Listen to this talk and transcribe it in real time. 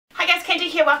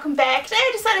here, welcome back. Today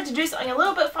I decided to do something a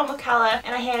little bit fun with colour,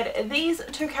 and I had these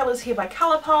two colours here by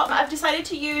Colourpop. I've decided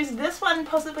to use this one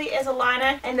possibly as a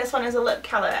liner and this one as a lip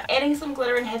colour, adding some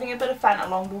glitter and having a bit of fun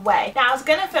along the way. Now I was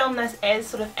going to film this as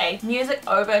sort of a music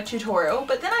over tutorial,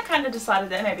 but then I kind of decided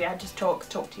that maybe I'd just talk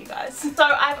to you guys. So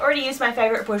I've already used my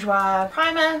favourite Bourjois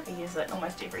primer. I use it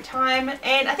almost every time,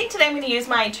 and I think today I'm going to use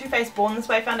my Too Faced Born This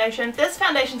Way foundation. This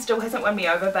foundation still hasn't won me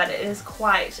over, but it is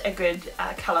quite a good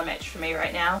colour match for me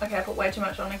right now. Okay, I put way too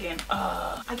much on again.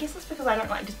 I guess it's because I don't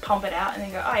like just pump it out and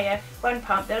then go, oh yeah, one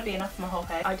pump, that'll be enough for my whole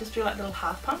face. I just do like little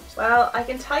half pumps. Well, I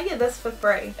can tell you this for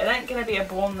free. It ain't gonna be a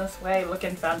Born This Way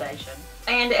looking foundation.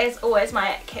 And as always,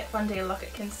 my Kat Von D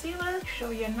Lock-It Concealer.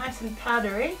 Show you nice and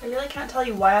powdery. I really can't tell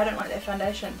you why I don't like that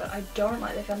foundation, but I don't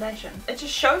like that foundation. It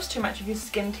just shows too much of your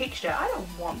skin texture. I don't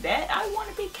want that. I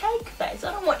want to be cake face.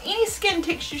 I don't want any skin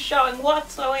texture showing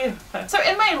whatsoever. So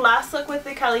in my last look with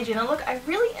the Kylie Jenner look, I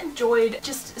really enjoyed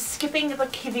just skipping the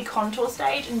heavy contour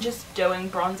stage and just doing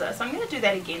bronzer. So I'm going to do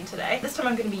that again today. This time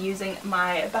I'm going to be using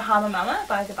my Bahama Mama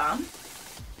by the Balm.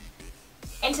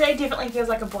 And today definitely feels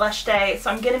like a blush day,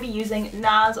 so I'm going to be using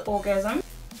Nars Orgasm.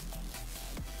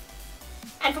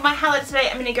 And for my highlight today,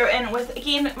 I'm going to go in with,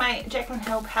 again, my Jaclyn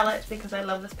Hill palette because I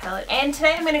love this palette. And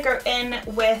today I'm going to go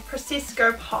in with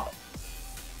Prosecco Pop.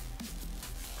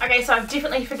 Okay, so I've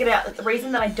definitely figured out that the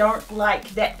reason that I don't like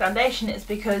that foundation is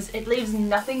because it leaves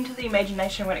nothing to the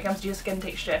imagination when it comes to your skin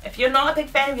texture. If you're not a big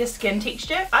fan of your skin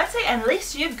texture, I'd say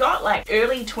unless you've got like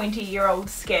early 20-year-old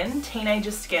skin,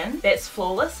 teenager skin, that's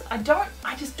flawless, I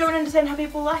just don't understand how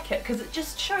people like it because it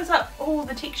just shows up all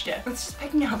the texture. It's just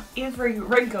picking up every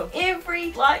wrinkle.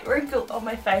 Every light wrinkle on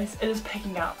my face, it is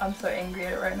picking up. I'm so angry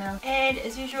at it right now. And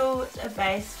as usual, it's a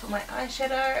base for my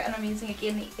eyeshadow, and I'm using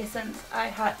again the Essence I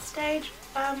Heart Stage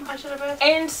eyeshadow base.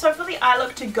 And so for the eye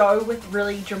look to go with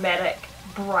really dramatic,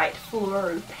 bright,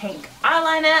 fluoro pink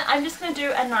eyeliner, I'm just going to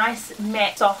do a nice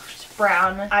matte, soft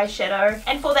brown eyeshadow.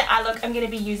 And for that eye look, I'm going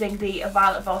to be using the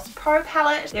Violet Voss Pro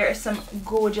palette. There are some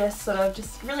gorgeous sort of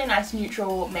just really nice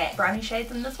neutral matte brownie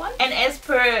shades in this one. And as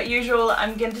per usual,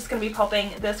 I'm just going to be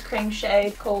popping this cream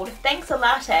shade called Thanks a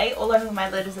Latte all over my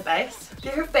lid as a base.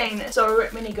 There have been so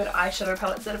many good eyeshadow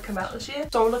palettes that have come out this year.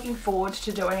 So looking forward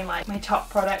to doing like my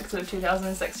top products of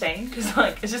 2016 because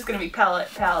like it's just going to be palette,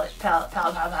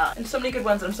 and so many good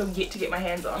ones that I'm still yet to get my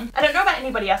hands on. I don't know about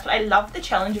anybody else, but I love the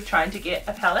challenge of trying to get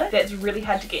a palette that's really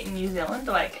hard to get in New Zealand,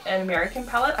 like an American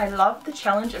palette. I love the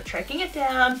challenge of tracking it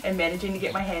down and managing to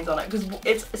get my hands on it because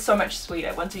it's so much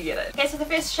sweeter once you get it. Okay, so the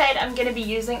first shade I'm going to be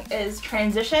using is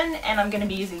Transition, and I'm going to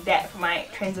be using that for my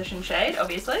transition shade,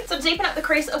 obviously. So to deepen up the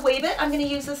crease a wee bit, I'm going to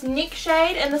use this NYX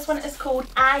shade, and this one is called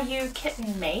Are You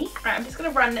Kidding Me? Alright, I'm just going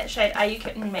to run that shade Are You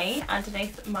Kidding Me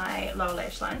underneath my lower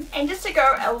lash line. And just to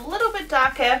go a little bit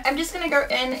darker, I'm just going to go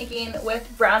in again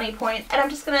with Brownie Point, and I'm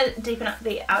just going to deepen up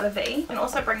the outer V and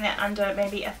also bring that under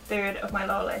maybe a third of my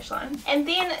lower lash line. And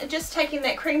then just taking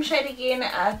that cream shade again,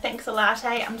 Thanks a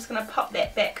Latte, I'm just going to pop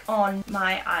that back on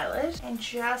my eyelid, and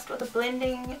just with a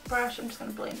blending brush I'm just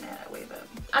going to blend that a wee bit.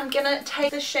 I'm going to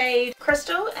take the shade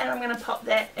Crystal and I'm going to pop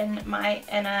that in my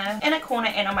inner corner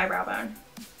and on my brow bone.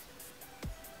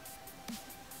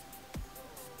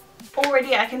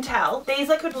 Already I can tell these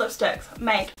liquid lipsticks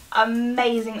make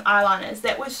amazing eyeliners.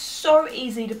 That was so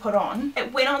easy to put on.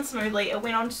 It went on smoothly. It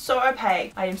went on so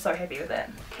opaque. I am so happy with it.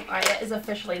 Alright, that is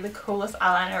officially the coolest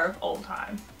eyeliner of all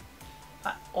time.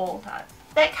 All time.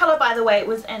 That colour, by the way,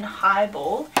 was in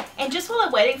Highball. And just while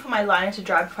I'm waiting for my liner to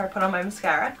dry before I put on my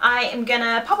mascara, I am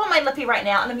gonna pop on my lippy right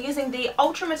now, and I'm using the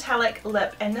Ultra Metallic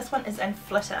Lip, and this one is in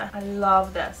Flitter. I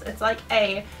love this. It's like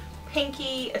a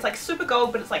pinky, it's like super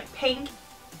gold, but it's like pink.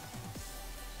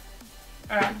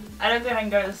 Alright, I don't think I can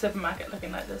go to the supermarket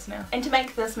looking like this now. And to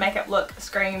make this makeup look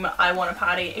scream I want a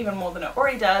party even more than it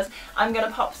already does, I'm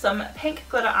gonna pop some pink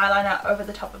glitter eyeliner over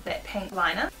the top of that pink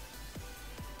liner.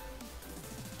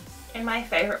 In my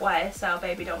favourite YSL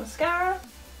Baby Doll Mascara.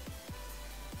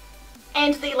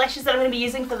 And the lashes that I'm going to be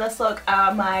using for this look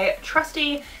are my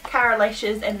trusty Cara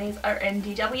lashes, and these are in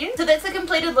DW. So that's a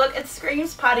completed look. It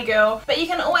screams party girl, but you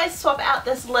can always swap out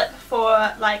this lip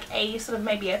for like a sort of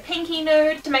maybe a pinky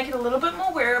nude to make it a little bit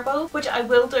more wearable, which I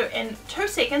will do in 2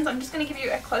 seconds. I'm just going to give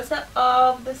you a close-up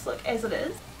of this look as it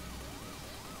is.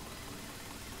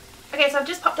 Okay, so I've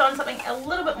just popped on something a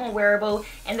little bit more wearable,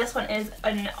 and this one is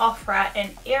an Ofra in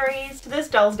Aries. So this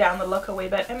dulls down the look a wee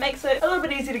bit and makes it a little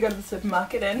bit easier to go to the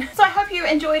supermarket in. So I hope you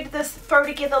enjoyed this throw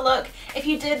together look. If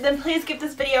you did, then please give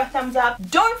this video a thumbs up.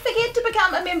 Don't forget to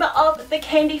become a member of the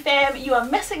Candy Fam. You are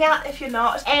missing out if you're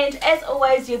not. And as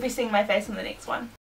always, you'll be seeing my face in the next one.